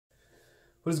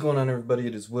What is going on, everybody?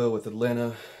 It is Will with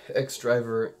Atlanta X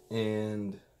Driver,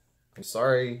 and I'm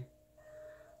sorry.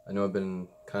 I know I've been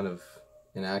kind of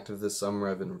inactive this summer.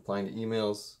 I've been replying to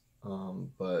emails,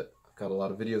 but I've got a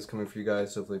lot of videos coming for you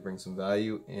guys. Hopefully bring some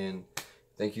value, and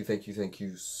thank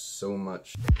you so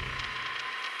much.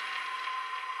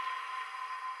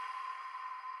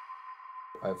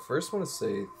 I first want to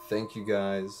say thank you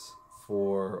guys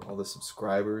for all the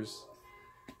subscribers.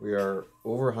 We are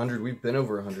over 100. We've been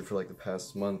over 100 for like the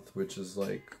past month, which is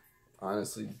like,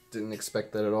 honestly, didn't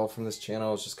expect that at all from this channel.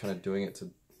 I was just kind of doing it to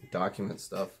document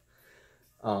stuff.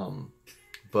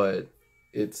 But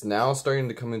it's now starting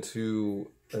to come into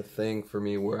a thing for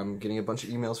me where I'm getting a bunch of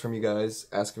emails from you guys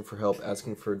asking for help,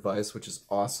 asking for advice, which is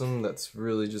awesome. That's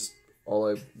really just all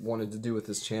I wanted to do with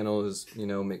this channel is, you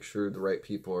know, make sure the right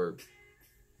people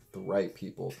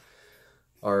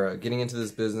are getting into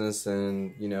this business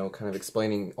and, you know, kind of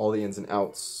explaining all the ins and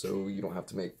outs so you don't have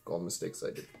to make all the mistakes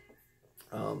I did.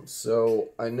 So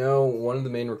I know one of the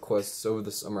main requests over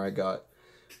the summer I got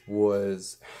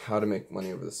was how to make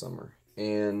money over the summer.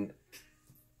 And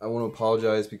I want to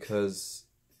apologize because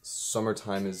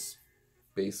summertime is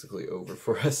basically over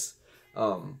for us,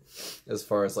 as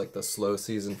far as like the slow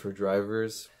season for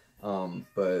drivers.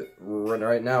 But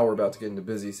right now we're about to get into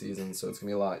busy season, so it's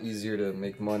gonna be a lot easier to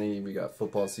make money. We got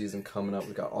football season coming up,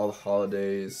 we got all the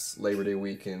holidays, Labor Day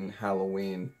weekend,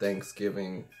 Halloween,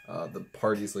 Thanksgiving, the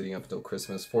parties leading up until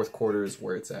Christmas. Fourth quarter is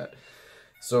where it's at.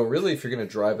 So really, if you're gonna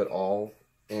drive at all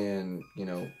and, you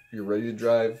know, you're ready to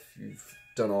drive, you've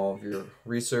done all of your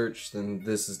research, then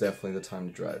this is definitely the time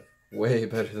to drive. Way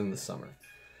better than the summer.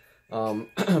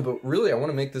 But really, I want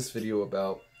to make this video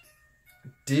about,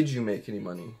 did you make any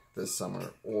money this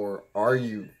summer, or are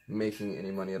you making any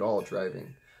money at all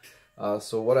driving?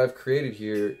 So what I've created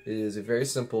here is a very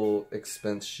simple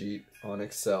expense sheet on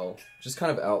Excel, just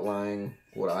kind of outlining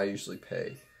what I usually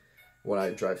pay when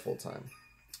I drive full-time.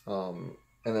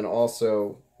 And then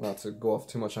also, not to go off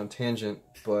too much on tangent,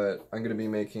 but I'm going to be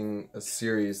making a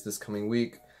series this coming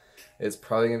week. It's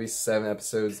probably going to be 7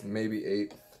 episodes, maybe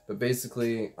 8, but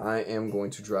basically I am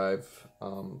going to drive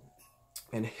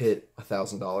and hit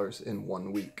 $1,000 in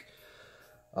 1 week.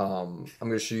 I'm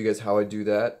going to show you guys how I do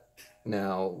that.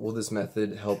 Now, will this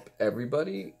method help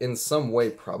everybody? In some way,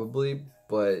 probably,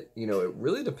 but, you know, it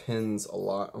really depends a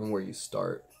lot on where you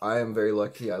start. I am very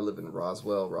lucky. I live in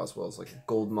Roswell. Roswell is like a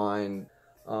gold mine.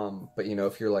 But, you know,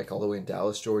 if you're like all the way in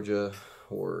Dallas, Georgia,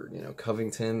 or, you know,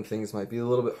 Covington, things might be a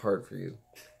little bit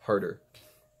harder.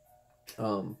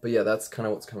 But yeah, that's kind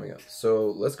of what's coming up.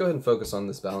 So let's go ahead and focus on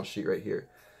this balance sheet right here.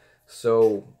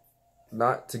 So,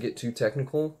 not to get too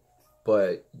technical,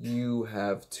 but you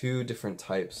have 2 different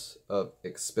types of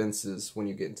expenses when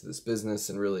you get into this business,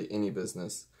 and really any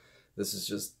business. This is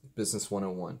just business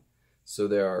 101. So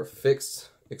there are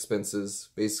fixed expenses.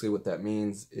 Basically what that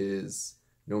means is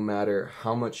no matter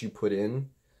how much you put in,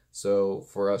 so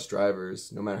for us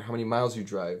drivers, no matter how many miles you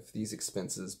drive, these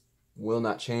expenses will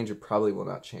not change, or probably will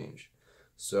not change.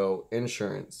 So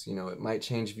insurance, you know, it might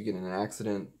change if you get in an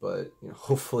accident, but, you know,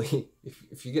 hopefully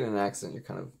if you get in an accident,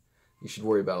 you should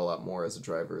worry about a lot more as a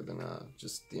driver than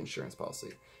just the insurance policy.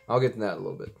 I'll get to that in a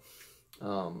little bit.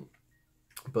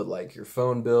 But like your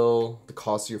phone bill, the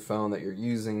cost of your phone that you're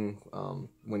using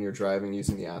when you're driving,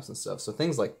 using the apps and stuff. So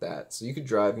things like that. So you could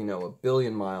drive, you know, 1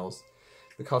 billion miles.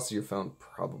 The cost of your phone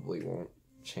probably won't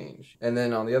change. And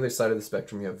then on the other side of the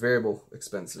spectrum, you have variable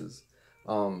expenses.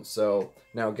 So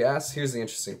now gas, here's the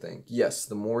interesting thing. Yes,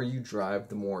 the more you drive,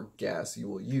 the more gas you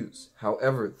will use.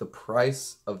 However, the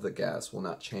price of the gas will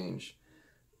not change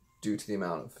due to the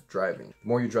amount of driving. The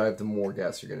more you drive, the more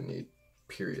gas you're going to need,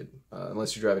 period.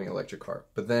 Unless you're driving an electric car.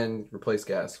 But then replace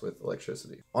gas with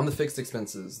electricity. On the fixed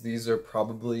expenses, these are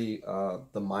probably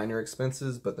the minor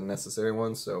expenses, but the necessary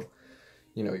ones. So,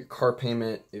 you know, your car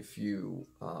payment, if you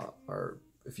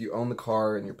own the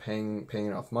car and you're paying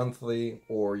it off monthly,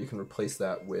 or you can replace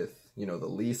that with, you know, the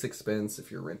lease expense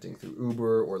if you're renting through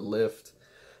Uber or Lyft.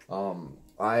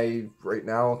 I right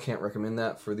now can't recommend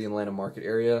that for the Atlanta market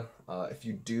area. If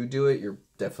you do it, you're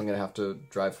definitely gonna have to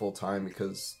drive full time,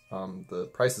 because the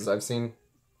prices I've seen,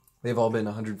 they've all been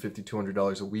 $150,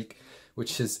 $200 a week,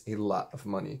 which is a lot of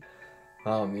money.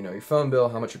 You know, your phone bill,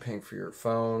 how much you're paying for your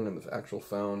phone and the actual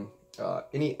phone.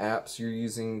 Any apps you're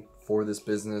using for this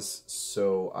business.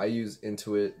 So I use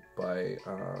Intuit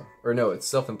it's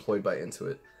self-employed by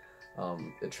Intuit.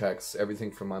 It tracks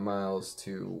everything from my miles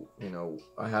to, you know,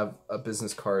 I have a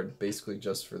business card basically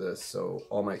just for this. So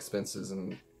all my expenses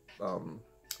and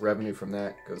revenue from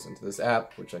that goes into this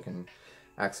app, which I can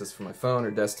access from my phone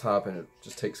or desktop, and it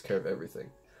just takes care of everything.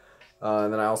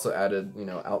 And then I also added, you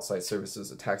know, outside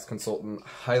services, a tax consultant.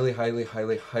 Highly, highly,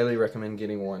 highly, highly recommend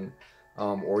getting one.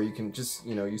 Or you can just,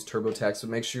 you know, use TurboTax, but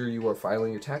make sure you are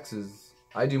filing your taxes.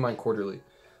 I do mine quarterly,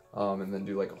 and then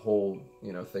do like a whole,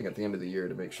 you know, thing at the end of the year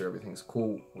to make sure everything's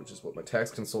cool, which is what my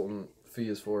tax consultant fee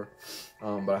is for.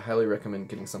 But I highly recommend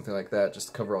getting something like that just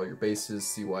to cover all your bases,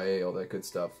 CYA, all that good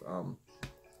stuff. And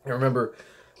remember,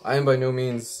 I am by no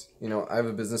means, you know, I have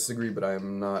a business degree, but I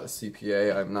am not a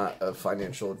CPA. I'm not a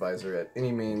financial advisor at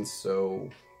any means, so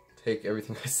take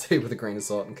everything I say with a grain of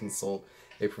salt and consult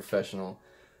a professional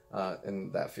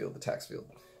in that field, the tax field.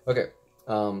 Okay,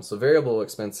 so variable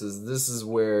expenses, this is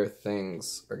where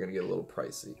things are going to get a little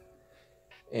pricey.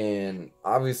 And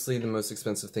obviously the most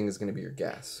expensive thing is going to be your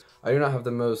gas. I do not have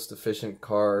the most efficient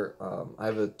car. I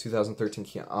have a 2013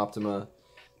 Kia Optima.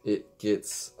 It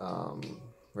gets,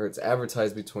 where it's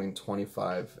advertised between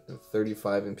 25 and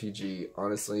 35 mpg.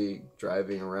 Honestly,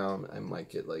 driving around, I might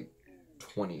get like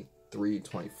 23,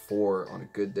 24 on a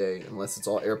good day. Unless it's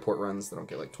all airport runs, then I'll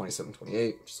get like 27,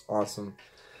 28, which is awesome.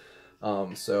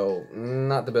 So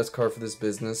not the best car for this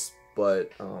business,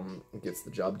 but it gets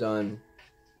the job done.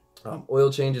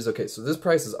 Oil changes, okay, so this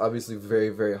price is obviously very,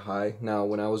 very high. Now,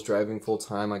 when I was driving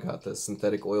full-time, I got the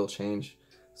synthetic oil change,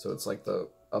 so it's like the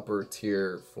upper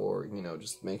tier for, you know,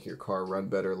 just make your car run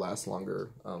better, last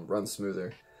longer, run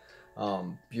smoother.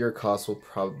 Your cost will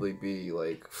probably be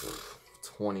like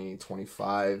 20,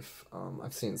 25.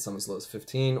 I've seen some as low as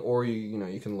 15, or you know,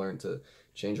 you can learn to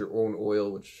change your own oil,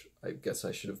 which I guess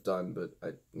I should have done, but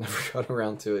I never got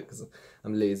around to it because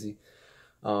I'm lazy.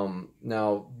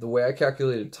 Now, the way I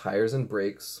calculated tires and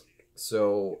brakes,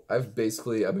 so I've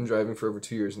been driving for over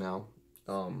 2 years now.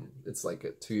 It's like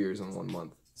 2 years and 1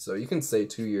 month. So you can say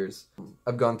 2 years.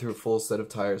 I've gone through a full set of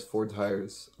tires, 4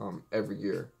 tires, every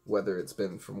year, whether it's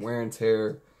been from wear and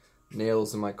tear,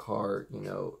 nails in my car, you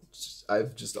know,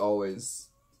 I've just always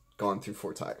gone through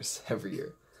 4 tires every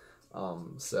year.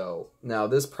 So now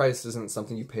this price isn't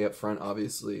something you pay up front,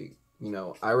 obviously. You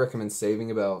know, I recommend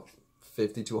saving about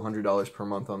 $50 to $100 per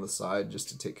month on the side just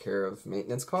to take care of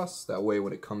maintenance costs. That way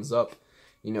when it comes up,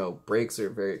 you know, brakes are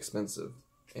very expensive.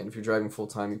 And if you're driving full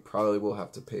time, you probably will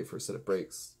have to pay for a set of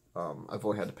brakes. I've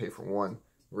only had to pay for one,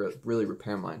 really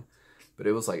repair mine, but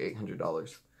it was like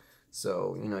 $800.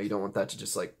 So, you know, you don't want that to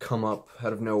just like come up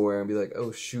out of nowhere and be like,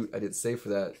 oh shoot, I didn't save for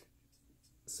that.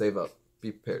 Save up,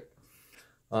 be prepared.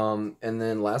 And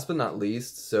then last but not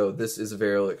least, so this is a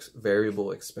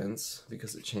variable expense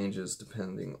because it changes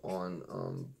depending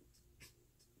on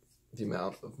the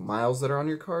amount of miles that are on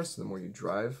your car, so the more you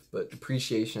drive. But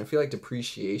depreciation, I feel like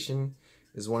depreciation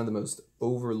is one of the most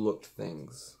overlooked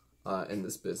things in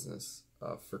this business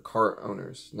for car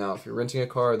owners. Now, if you're renting a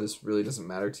car, this really doesn't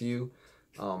matter to you.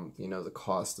 You know, the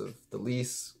cost of the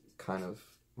lease kind of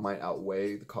might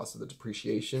outweigh the cost of the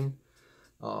depreciation.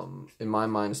 In my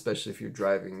mind, especially if you're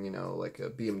driving, you know, like a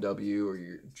BMW, or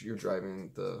you're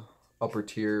driving the upper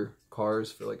tier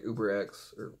cars for like Uber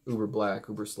X or Uber Black,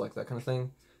 Uber Select, that kind of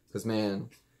thing. Because man,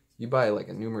 you buy like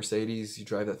a new Mercedes, you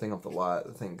drive that thing off the lot,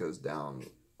 the thing goes down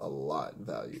a lot in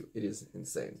value. It is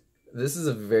insane. This is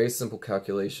a very simple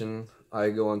calculation. I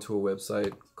go onto a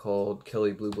website called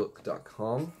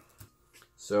kellybluebook.com.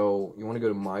 So you want to go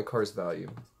to my car's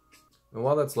value. And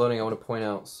while that's loading, I want to point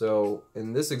out, so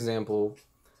in this example,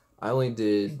 I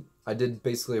did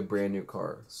basically a brand new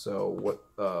car. So what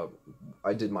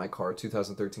I did my car,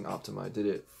 2013 Optima, I did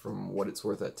it from what it's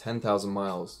worth at 10,000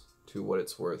 miles to what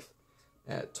it's worth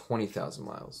at 20,000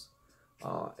 miles.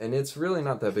 And it's really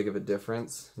not that big of a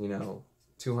difference, you know,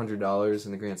 $200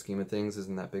 in the grand scheme of things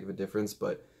isn't that big of a difference,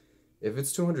 but if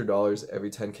it's $200 every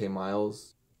 10K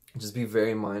miles, just be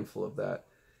very mindful of that.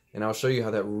 And I'll show you how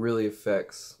that really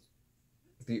affects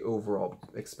the overall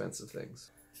expense of things.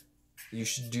 You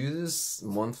should do this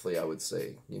monthly, I would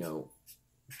say. You know,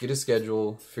 get a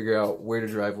schedule, figure out where to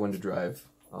drive, when to drive.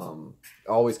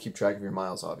 Always keep track of your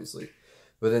miles, obviously.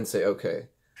 But then say, okay,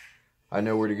 I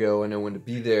know where to go, I know when to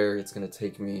be there. It's going to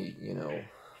take me, you know,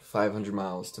 500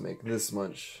 miles to make this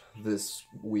much this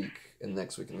week and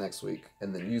next week and next week.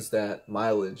 And then use that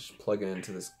mileage, plug it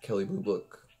into this Kelly Blue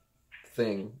Book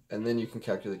thing. And then you can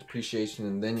calculate depreciation,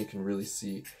 and then you can really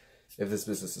see if this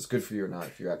business is good for you or not,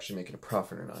 if you're actually making a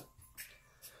profit or not.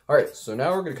 Alright, so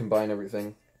now we're going to combine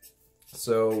everything.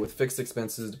 So with fixed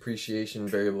expenses, depreciation,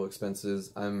 variable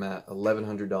expenses, I'm at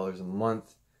 $1,100 a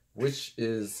month, which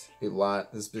is a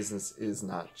lot. This business is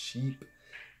not cheap,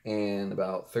 and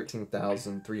about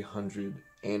 $13,300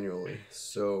 annually.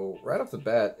 So right off the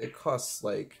bat, it costs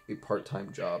like a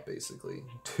part-time job basically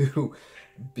to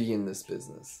be in this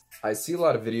business. I see a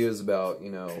lot of videos about,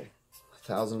 you know,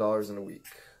 $1,000 in a week,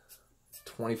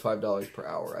 $25 per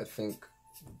hour. I think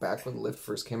back when Lyft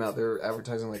first came out, they were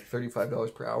advertising like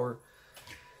 $35 per hour.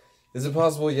 Is it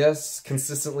possible? Yes.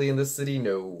 Consistently in this city?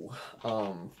 No.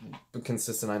 But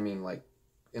consistent, I mean like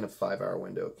in a 5-hour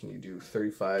window. Can you do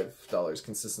 $35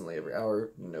 consistently every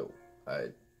hour? No.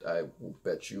 I will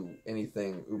bet you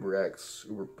anything, UberX,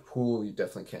 Uber Pool, you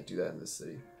definitely can't do that in this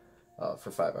city for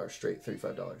 5 hours straight,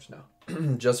 $35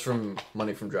 now. Just from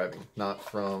money from driving, not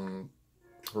from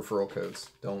referral codes.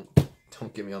 Don't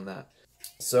get me on that.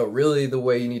 So really the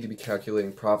way you need to be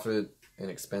calculating profit and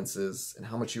expenses and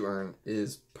how much you earn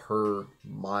is per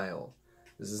mile.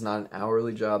 This is not an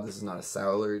hourly job. This is not a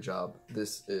salary job.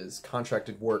 This is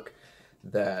contracted work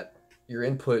that your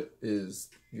input is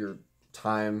your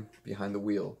time behind the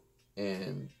wheel,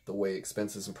 and the way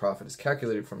expenses and profit is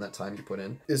calculated from that time you put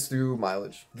in is through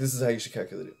mileage. This is how you should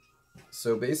calculate it.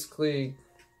 So basically,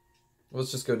 let's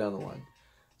just go down the line.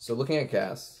 So looking at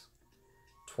gas,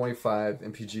 25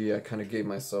 mpg, I kind of gave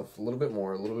myself a little bit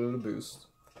more, a little bit of a boost,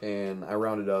 and I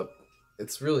rounded up.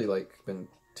 It's really like been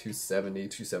 270,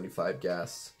 275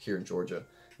 gas here in Georgia,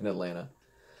 in Atlanta.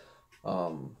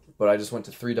 But I just went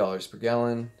to $3 per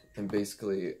gallon, and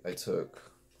basically I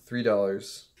took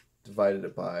 $3, divided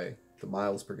it by the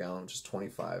miles per gallon, which is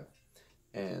 25,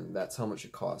 and that's how much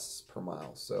it costs per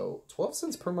mile. So 12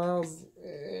 cents per mile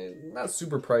is not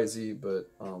super pricey, but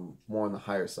more on the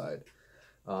higher side.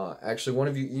 Actually, one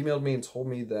of you emailed me and told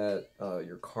me that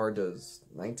your car does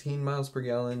 19 miles per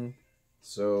gallon.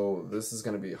 So this is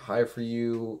going to be high for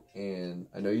you, and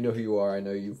I know you know who you are. I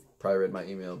know you've probably read my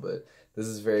email, but this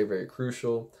is very, very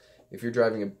crucial. If you're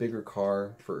driving a bigger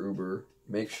car for Uber,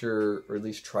 make sure, or at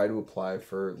least try to apply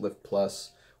for Lyft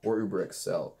Plus or Uber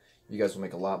XL. You guys will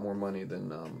make a lot more money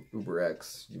than Uber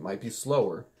X. You might be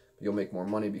slower, but you'll make more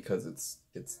money because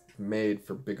it's made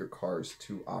for bigger cars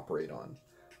to operate on.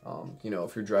 You know,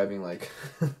 if you're driving like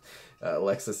a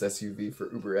Lexus SUV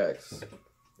for Uber X,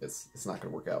 it's not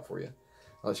going to work out for you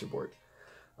unless you're bored.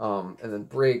 And then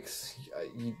brakes,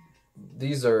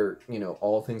 these are, you know,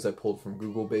 all things I pulled from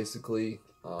Google basically.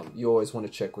 You always want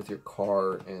to check with your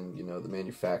car and, you know, the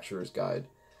manufacturer's guide.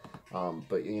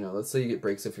 But, you know, let's say you get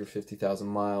brakes if you're 50,000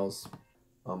 miles.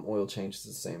 Oil change is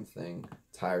the same thing.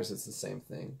 Tires, it's the same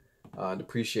thing.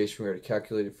 Depreciation, we already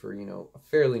calculated for, you know, a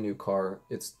fairly new car.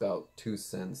 It's about 2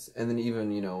 cents. And then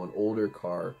even, you know, an older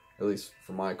car, at least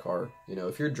for my car, you know,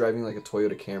 if you're driving like a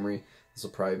Toyota Camry, this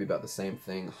will probably be about the same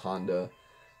thing. Honda,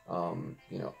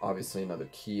 you know, obviously another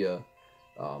Kia.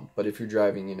 But if you're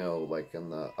driving, you know, like in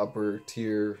the upper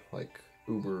tier, like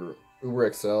Uber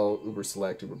XL, Uber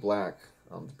Select, Uber Black,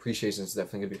 depreciation is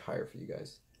definitely going to be higher for you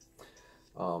guys.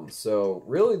 So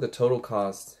really the total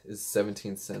cost is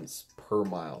 17 cents per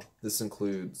mile. This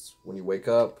includes when you wake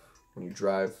up, when you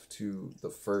drive to the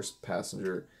first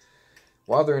passenger,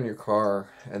 while they're in your car,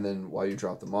 and then while you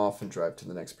drop them off and drive to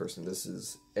the next person. This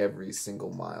is every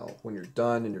single mile. When you're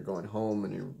done and you're going home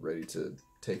and you're ready to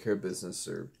take care of business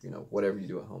or, you know, whatever you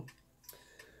do at home.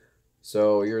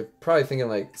 So you're probably thinking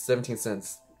like 17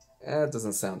 cents, it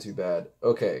doesn't sound too bad.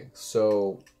 Okay,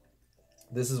 so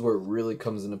this is where it really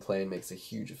comes into play and makes a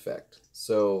huge effect.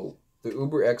 So the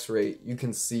Uber X rate you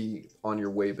can see on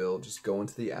your waybill. Just go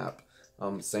into the app.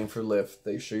 Same for Lyft.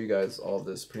 They show you guys all of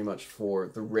this pretty much for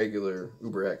the regular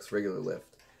Uber X, regular Lyft.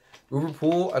 Uber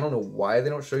Pool, I don't know why they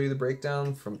don't show you the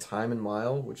breakdown from time and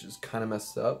mile, which is kind of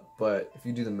messed up, but if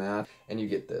you do the math and you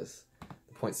get this,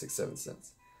 0.67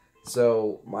 cents.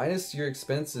 So minus your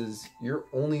expenses, you're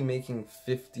only making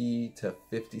 50 to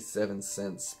 57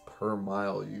 cents per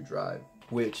mile you drive,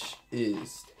 which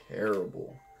is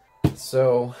terrible.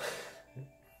 So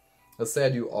let's say I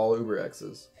do all Uber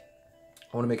X's.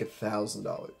 I want to make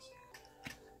 $1,000.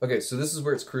 Okay, so this is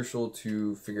where it's crucial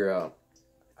to figure out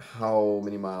how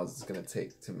many miles it's going to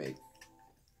take to make,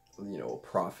 you know, a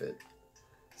profit.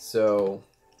 So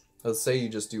let's say you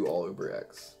just do all Uber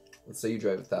X. Let's say you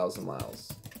drive 1,000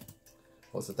 miles.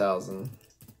 What's 1,000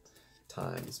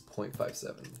 times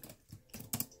 0.57?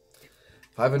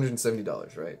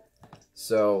 $570, right?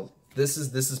 So this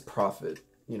is profit,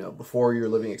 you know, before your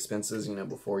living expenses, you know,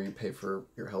 before you pay for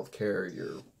your health care,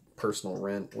 your personal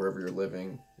rent, wherever you're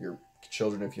living, your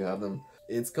children if you have them.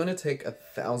 It's going to take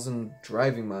 1,000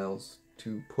 driving miles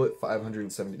to put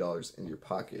 $570 in your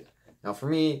pocket. Now for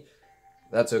me,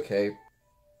 that's okay.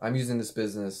 I'm using this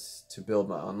business to build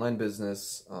my online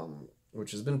business,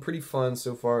 which has been pretty fun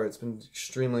so far. It's been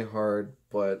extremely hard,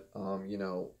 but you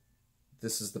know,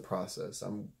 this is the process.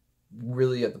 I'm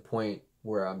really at the point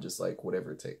where I'm just like,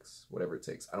 whatever it takes, whatever it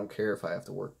takes. I don't care if I have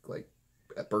to work like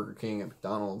at Burger King, at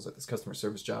McDonald's, at this customer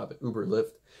service job, at Uber,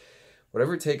 Lyft.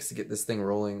 Whatever it takes to get this thing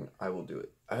rolling, I will do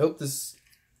it. I hope this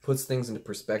puts things into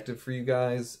perspective for you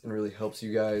guys and really helps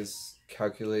you guys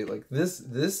calculate. Like this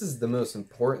is the most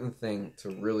important thing to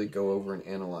really go over and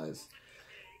analyze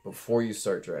before you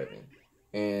start driving.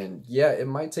 And yeah, it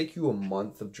might take you a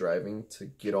month of driving to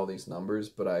get all these numbers,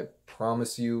 but I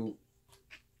promise you,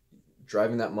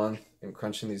 driving that month and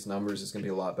crunching these numbers is going to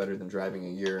be a lot better than driving a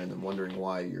year and then wondering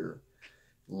why your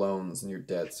loans and your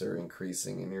debts are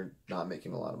increasing and you're not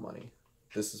making a lot of money.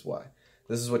 This is why.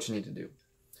 This is what you need to do.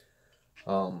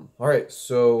 Alright,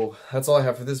 so that's all I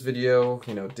have for this video.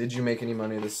 You know, did you make any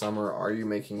money this summer? Are you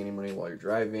making any money while you're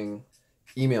driving?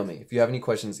 Email me. If you have any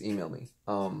questions, email me.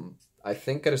 I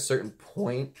think at a certain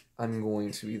point, I'm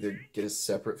going to either get a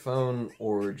separate phone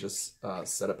or just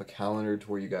set up a calendar to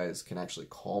where you guys can actually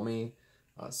call me.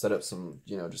 Set up some,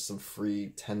 you know, just some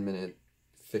free 10-minute,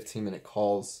 15-minute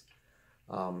calls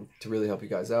to really help you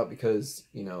guys out because,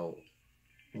 you know,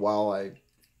 while I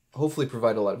hopefully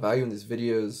provide a lot of value in these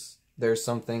videos, there's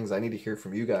some things I need to hear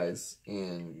from you guys.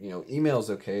 And, you know, email's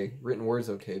okay, written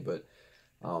word's okay, but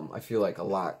I feel like a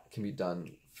lot can be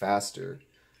done faster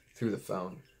through the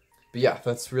phone. But yeah,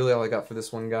 that's really all I got for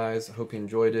this one, guys. I hope you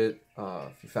enjoyed it.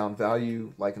 If you found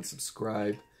value, like and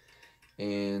subscribe.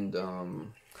 And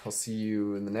I'll see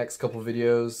you in the next couple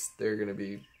videos. They're going to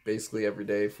be basically every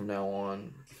day from now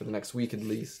on, for the next week at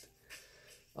least.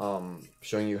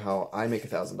 Showing you how I make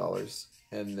 $1,000.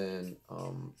 And then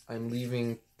I'm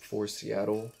leaving for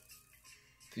Seattle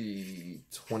the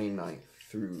 29th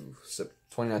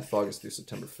of August through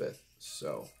September 5th.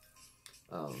 So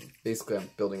basically I'm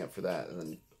building up for that and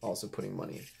then also putting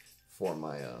money for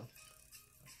my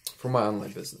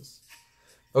online business.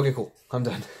 Okay, cool. I'm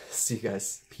done. See you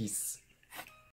guys. Peace.